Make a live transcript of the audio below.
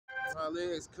My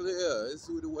legs clear. It's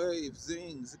through the wave.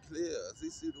 Zings clear.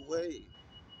 It's through the wave.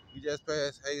 We just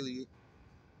passed Haley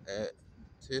at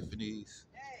Tiffany's.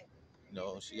 You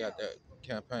know, she got that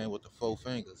campaign with the four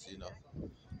fingers, you know.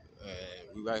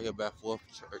 And we right here by Fourth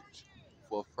Church,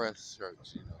 Fourth Press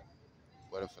Church, you know,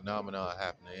 where the phenomenon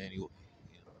happening anyway.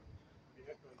 You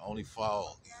know, only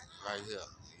fog right here,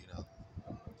 you know,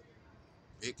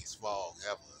 biggest fog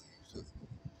ever.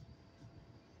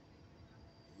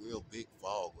 Real big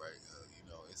fog right here, you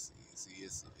know. It's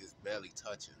barely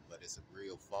touching, but it's a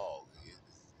real fog.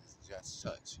 It's just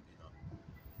touch, you know.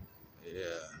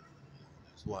 Yeah,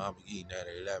 that's why I'm eating at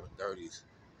 11:30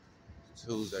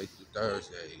 Tuesday through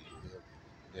Thursday.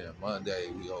 Then Monday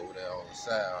we over there on the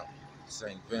south,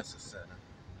 St. Vincent Center,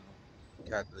 you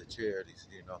know, Catholic Charities,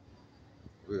 you know,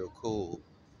 real cool.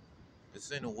 It's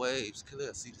in the waves,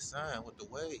 clear. See the sign with the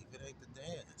wave. It ain't the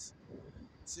dance.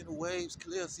 It's in the waves,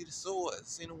 clear. See the sword.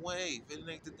 It's in the wave. It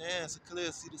ain't the dance.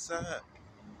 Clear. See the sign.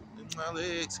 And my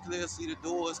legs, clear. See the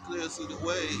doors, clear. See the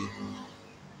wave.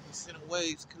 It's in the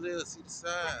waves, clear. See the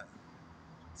sign.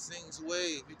 Sings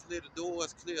wave. He clear the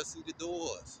doors, clear. See the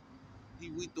doors. He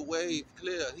with the wave,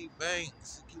 clear. He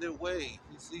banks, clear wave.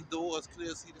 He see doors,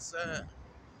 clear. See the sign.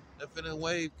 If in the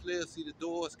wave, clear. See the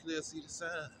doors, clear. See the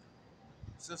sign.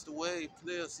 Since the wave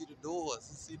clear, see the doors.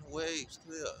 You see the waves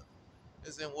clear.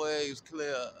 It's in waves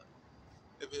clear.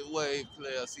 If it wave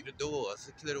clear, see the doors.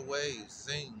 It clear the waves.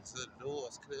 Sing, see the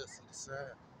doors clear. See the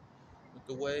sign. With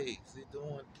the waves, it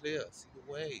doing clear. See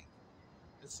the wave.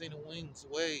 It's in the wings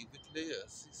wave. It clear.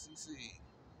 See.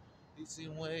 He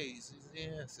seen waves. He's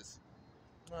the answers.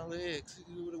 My legs,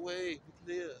 see the wave. It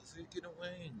clear. See get the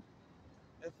wing.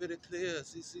 If it clear,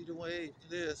 see the wave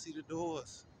clear. See the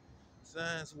doors.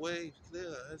 Signs wave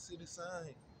clear. I see the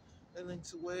sign. That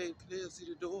links away, clear, see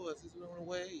the doors, it's on the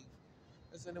wave.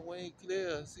 It's in the way,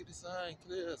 clear, see the sign,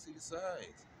 clear, see the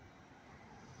signs.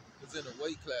 It's in the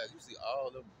weight class. You see all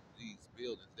of these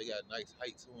buildings, they got nice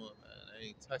height to them, man. They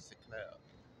ain't touch the cloud.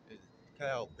 The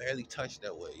cloud barely touched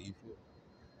that way, you feel?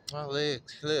 My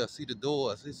legs, clear, see the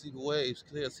doors, see the waves,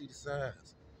 clear, see the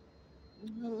signs.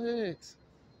 My legs,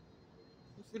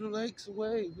 you feel the lakes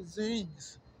away, the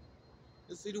zings.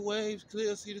 You see the waves,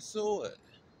 clear, see the sword.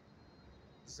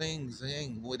 Zing,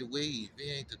 with the wave,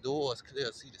 it ain't the doors,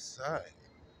 clear, see the sign.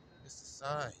 It's the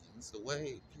sign. It's the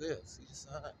wave. Clear. See the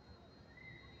sign.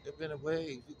 There's been a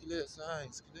wave. You clear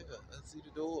signs. Clear. Let's see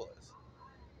the doors.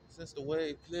 Since the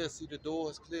wave clear, see the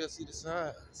doors clear. See the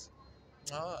signs.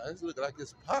 Ah, it's looking like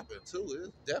it's popping too.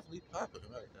 It's definitely popping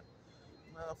right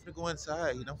now. Nah, I'm finna go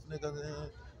inside. You know, I'm finna go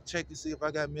check to see if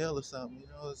I got mail or something. You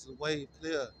know, it's the wave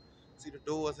clear. See the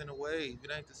doors in the wave.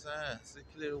 It ain't the sign. See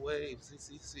clear the wave.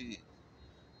 See.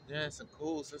 Dancing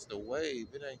cool since the wave.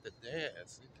 It ain't the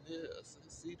dance. It clear.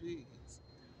 See these.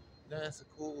 Dancing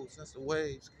cool since the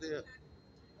waves clear.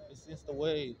 It's since the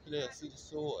wave clear. See the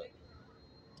sword.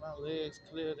 My legs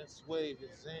clear. This wave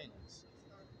it zings.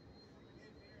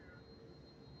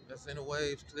 That's in the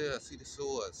waves clear. See the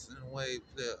swords. In the wave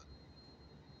clear.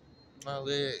 My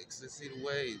legs. See the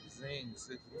wave zings.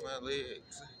 My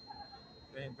legs.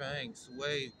 Bang bangs.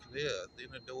 Wave clear. Then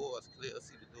the doors clear.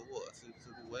 See the doors. See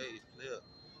the wave clear.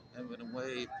 And when the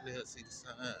wave clear, see the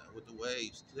sign. With the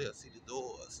waves clear, see the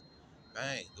doors.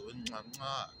 Bang.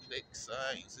 Click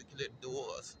signs. See clear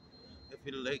doors. If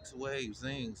it lakes waves,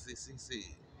 zing,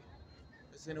 CCC.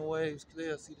 It's in the waves,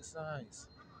 clear, see the signs.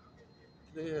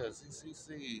 Clear,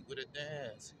 CCC, with a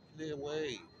dance, clear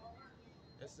wave.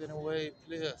 It's in the wave,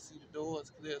 clear, see the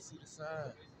doors, clear, see the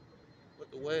sign. With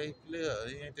the wave, clear,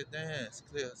 it ain't the dance,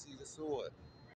 clear, see the sword.